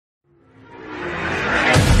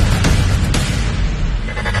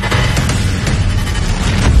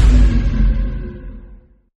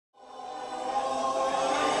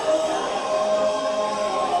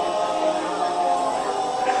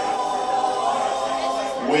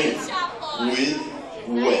win with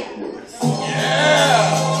Wentworth.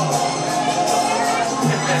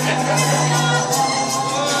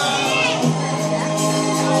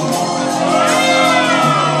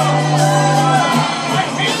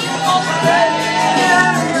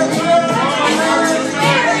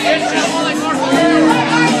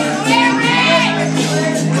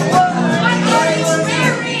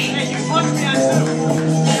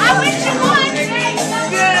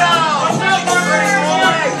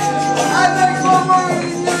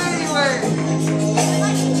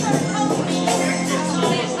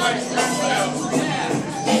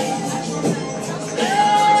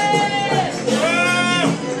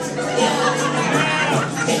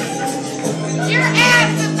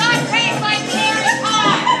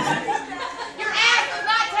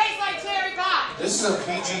 This is a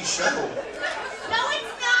PG show. No,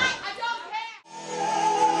 it's not. I don't care.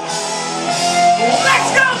 Let's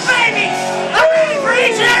go, baby! I'm ready for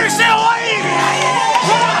each and every single one of you!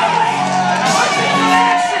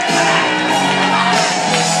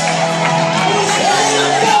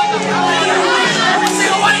 Every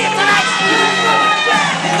single one of you tonight!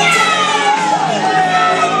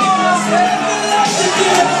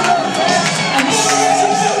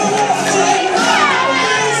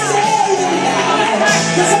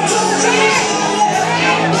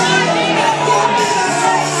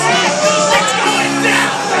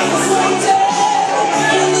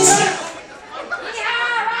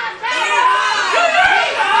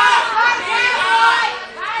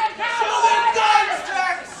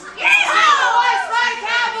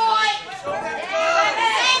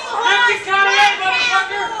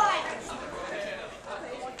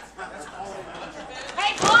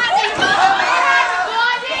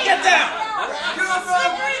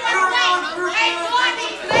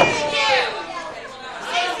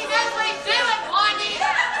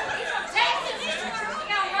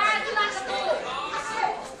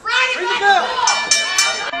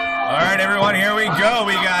 Alright everyone, here we go.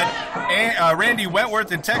 We got Randy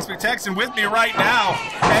Wentworth and Tex McTex, and with me right now,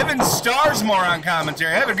 Evan Starsmore on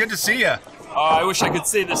commentary. Evan, good to see you. I wish I could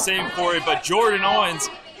say the same for you, but Jordan Owens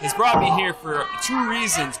has brought me here for two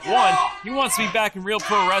reasons. One, he wants me back in Real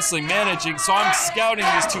Pro Wrestling managing, so I'm scouting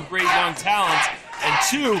these two great young talents. And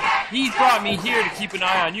two, he brought me here to keep an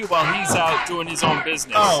eye on you while he's out doing his own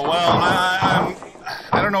business. Oh, well,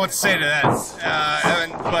 I don't know what to say to that,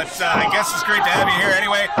 Evan, but I guess it's great to have you here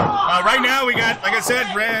anyway. Right now we got, like I said,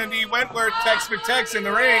 Randy Wentworth, Tex McTex in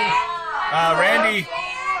the ring. Randy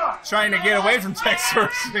trying to get away from Tex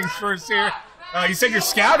first things first here. You said you're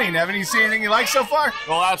scouting, Evan. You see anything you like so far?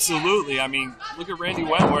 Well, absolutely. I mean, look at Randy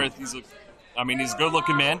Wentworth. He's a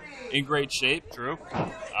good-looking man, in great shape. True.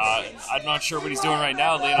 I'm not sure what he's doing right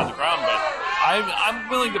now, laying on the ground, but I'm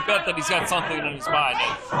willing to bet that he's got something in his mind.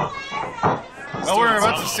 Well, we're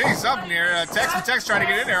about to see something here. Tex McTex trying to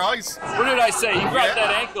get in there. What did I say? He grabbed that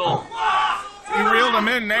ankle. He reeled him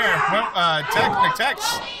in there. Tex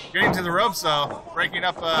McTex getting to the ropes, though, breaking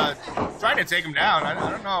up, trying to take him down. I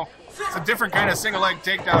don't know. It's a different kind of single-leg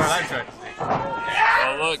takedown than I tried to see.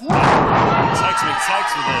 Well, look, Tex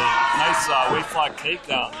McTex with a nice waist lock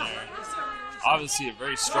takedown there. Obviously a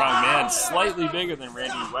very strong man, slightly bigger than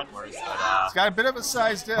Randy Wentworth. But, he's got a bit of a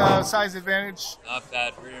size advantage. Not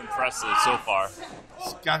bad, very impressive so far.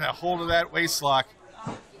 He's got a hold of that waist lock.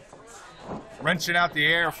 Wrenching out the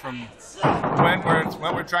air from Wentworth.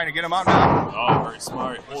 Wentworth trying to get him out now. Oh, very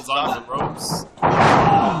smart. Holds on to the ropes.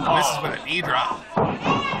 Misses with a knee drop.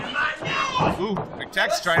 Ooh,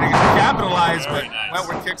 McTex trying to capitalize, but nice.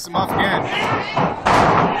 Wentworth kicks him off again.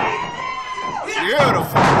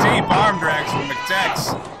 Beautiful deep arm drags from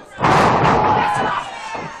McTex.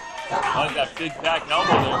 I like that big back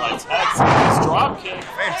elbow there by Tex. Nice drop kick.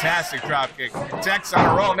 Fantastic drop kick. McTex on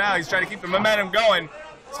a roll now. He's trying to keep the momentum going.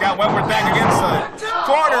 He's got Wentworth back against the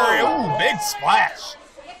corner. Ooh, big splash.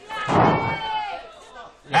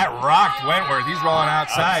 That rocked Wentworth. He's rolling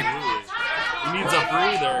outside. Absolutely. He needs a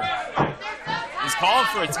breather. He's calling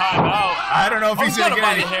for a timeout. I don't know if he's going to get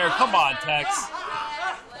any hair. Come on, Tex.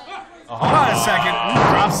 Hold on a second.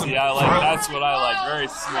 Drops him. Yeah, that's what I like. Very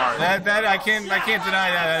smart. That I can't deny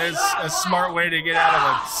that. That is a smart way to get out of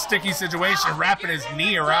a sticky situation. Wrapping his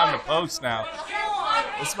knee around the post now.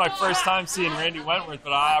 This is my first time seeing Randy Wentworth,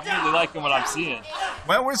 but I'm really liking what I'm seeing.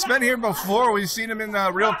 Wentworth's been here before. We've seen him in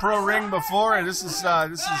the Real Pro Ring before, and this is a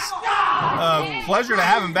pleasure to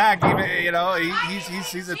have him back. Even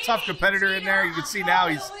he's a tough competitor in there. You can see now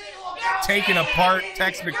he's taking apart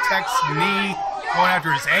Tex McTex's knee, going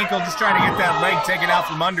after his ankle, just trying to get that leg taken out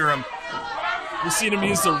from under him. We've seen him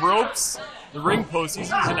use the ropes the ring post.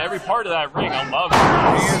 He's using every part of that ring. I love it.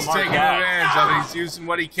 He is taking advantage of it. He's using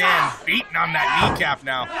what he can. Beating on that kneecap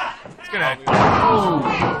now. It's gonna.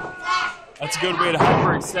 That's a good way to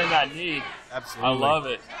hyperextend that knee. Absolutely. I love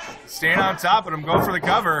it. Staying on top of him, going for the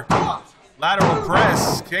cover. Lateral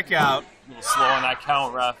press, kick out. A little slow on that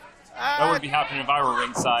count, ref. That wouldn't be happening if I were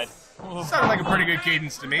ringside. Sounded like a pretty good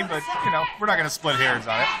cadence to me, but you know, we're not going to split hairs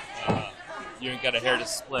on it. You ain't got a hair to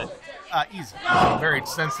split. Easy. I'm very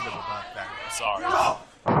sensitive about that. Sorry.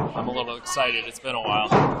 I'm a little excited. It's been a while.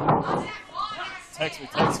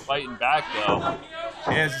 McTex fighting back, though.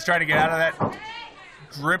 Yeah, he's trying to get out of that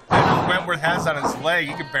grip that Wentworth has on his leg.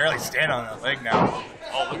 He can barely stand on that leg now.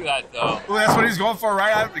 Oh, look at that, though. Ooh, that's what he's going for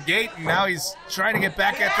right out of the gate, and now he's trying to get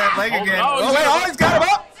back at that leg again. No, he's got him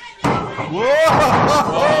up!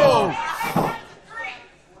 Whoa!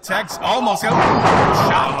 Tex almost got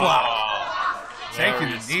shot block. Taking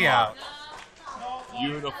the knee out.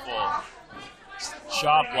 Beautiful.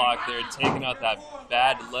 Chop block there, taking out that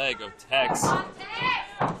bad leg of Tex.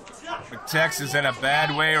 McTex is in a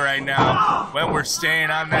bad way right now. When we're staying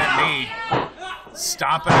on that knee.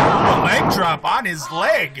 Stopping a leg drop on his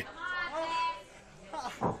leg.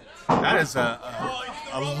 That is a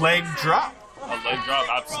leg drop. A leg drop,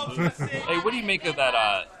 absolutely. Hey, what do you make of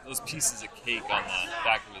that? Those pieces of cake on the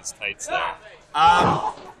back of his tights there?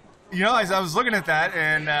 You know, as I was looking at that,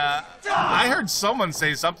 and I heard someone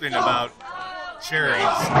say something about cherries.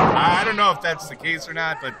 I don't know if that's the case or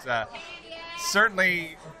not, but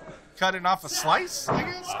certainly cutting off a slice, I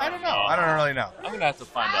guess? I don't know. I don't really know. I'm going to have to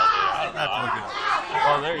find out later. I don't know. I have to look it up.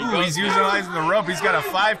 Oh, there you go. He's utilizing the rope. He's got a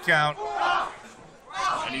 5 count.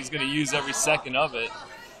 And he's going to use every second of it.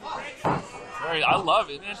 I love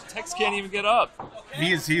it, man. Tex can't even get up.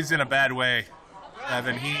 He's in a bad way,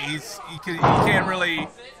 Evan. He can't really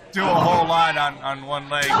do a whole lot on one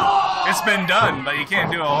leg. It's been done, but you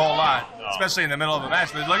can't do a whole lot, especially in the middle of a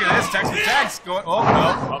match. But look at this, Tex going. Oh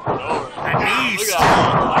no! Up and over. That knee still.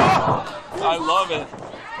 I love it.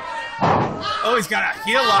 Oh, he's got a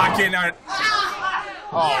heel lock in on it.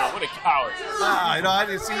 Oh, what a coward!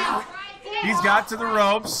 He's got to the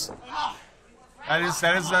ropes. That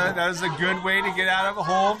is a good way to get out of a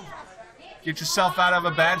hold. Get yourself out of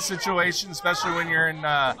a bad situation, especially when you're in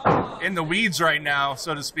the weeds right now,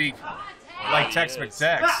 so to speak, like Tex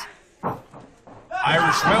McTex.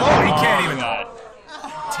 Irish Will. Oh, he can't even.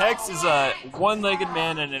 Tex is a one-legged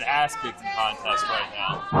man in an ass-kicking contest right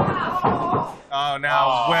now. Oh,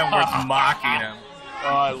 now Wentworth mocking him. Oh,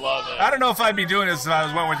 I love it. I don't know if I'd be doing this if I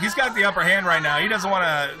was Wentworth. He's got the upper hand right now. He doesn't want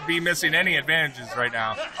to be missing any advantages right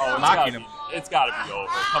now. Oh, mocking him. It's got to be over.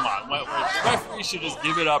 Come on, Wentworth. The referee should just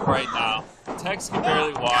give it up right now. Tex can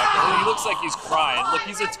barely walk. He looks like he's crying. Look,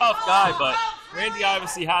 he's a tough guy, but Randy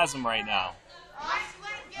obviously has him right now.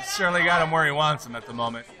 He's certainly got him where he wants him at the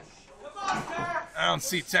moment. I don't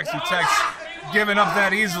see Tex giving up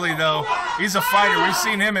that easily, though. He's a fighter. We've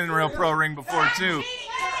seen him in the real pro ring before, too.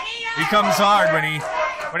 He comes hard when he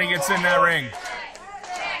gets in that ring.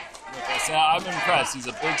 Like I said, I'm impressed. He's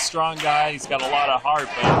a big, strong guy. He's got a lot of heart,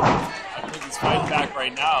 but I think he's fighting back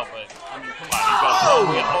right now. But I mean, come on, he's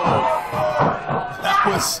got to That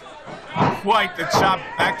was quite the chop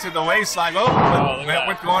back to the waistline. Oh,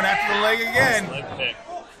 Wentworth going after the leg again. Leg pick.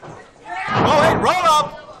 Oh, wait, roll up.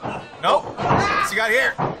 Nope. What's he got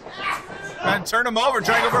here? Trying to turn him over,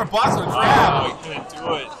 trying to go for a Boston crab. Oh, he couldn't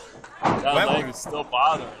do it. That leg is still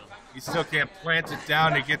bothering him. He still can't plant it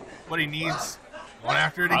down to get what he needs. Going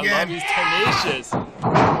after it I again. love he's tenacious.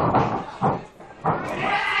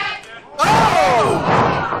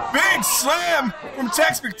 Oh! Big slam from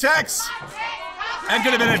Tex McTex. That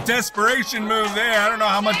could have been a desperation move there. I don't know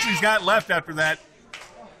how much he's got left after that.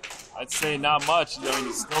 I'd say not much. I mean,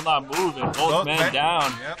 he's still not moving. Both men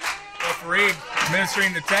down. Yep. Referee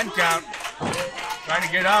administering the 10 count. Trying to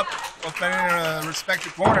get up. Both men in a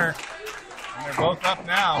respective corner. And they're both up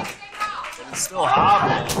now. But he's still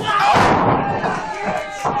hobbling.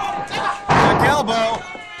 Back elbow.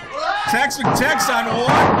 Tex McTex on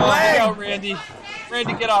one leg. Go, Randy.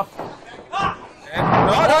 Randy, get up.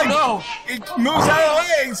 And, no. He moves out of the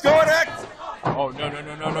way. He's going at. Oh, no.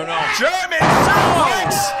 German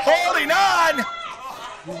suplex. Holding on.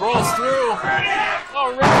 He rolls through.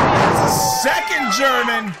 Oh, Randy. Second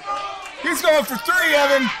German. He's going for 3,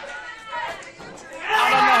 Evan.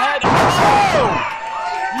 Out on the head. Oh!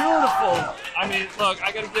 Beautiful. I mean, look,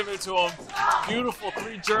 I got to give it to him. Beautiful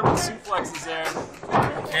 3 German suplexes there.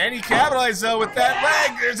 And he capitalized, though, with that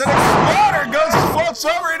leg. There's an exploder. Floats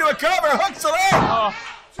over into a cover. Hooks the leg. Oh.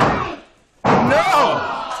 No.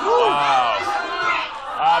 Wow.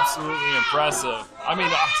 Absolutely impressive. I mean,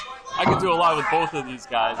 I could do a lot with both of these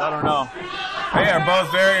guys. I don't know. They are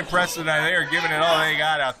both very impressive tonight. They are giving it all they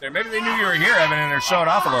got out there. Maybe they knew you were here, Evan, and they're showing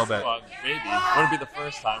off a little bit. Well, maybe. Wouldn't be the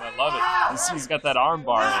first time. I love it. You see he's got that arm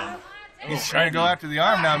bar in. He's trying to go after the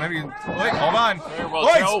arm now. Maybe. Wait, hold on. Very well.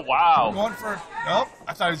 Boys, Oh, wow. Going for. Nope.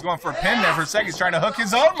 I thought he was going for a pin there for a second. He's trying to hook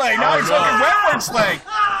his own leg. Now Oh, he's no. hooking Wentworth's leg.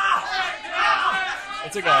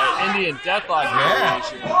 It's like an Indian deathlock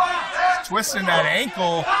variation. He's twisting that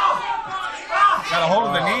ankle. Got a hold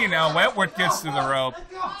of the knee now. Wentworth gets to the rope.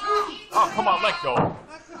 Oh, come on, let go.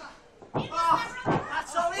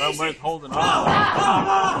 Wentworth holding on.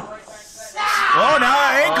 Oh, now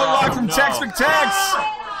an ankle lock from no. Tex McTex.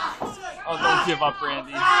 Oh, don't give up,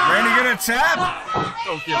 Randy. Randy gonna tap.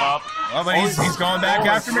 Don't give up. Oh, but he's going back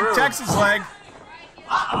after through. McTex's leg.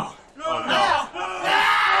 Oh, no.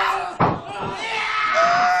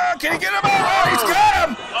 Can he get him out? Oh, he's got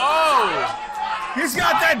him. Oh! He's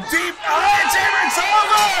got that deep. Oh, it's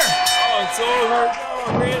over. Oh, it's over.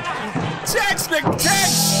 Oh, Randy. Tex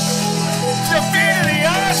McTex defeated the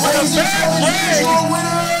odds with a bad leg.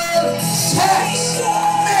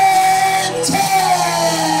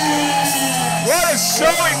 What a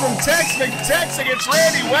showing from Tex McTex against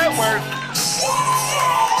Randy Wentworth.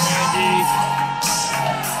 Randy.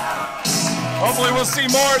 Hopefully we'll see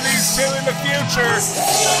more of these two in the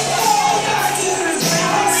future.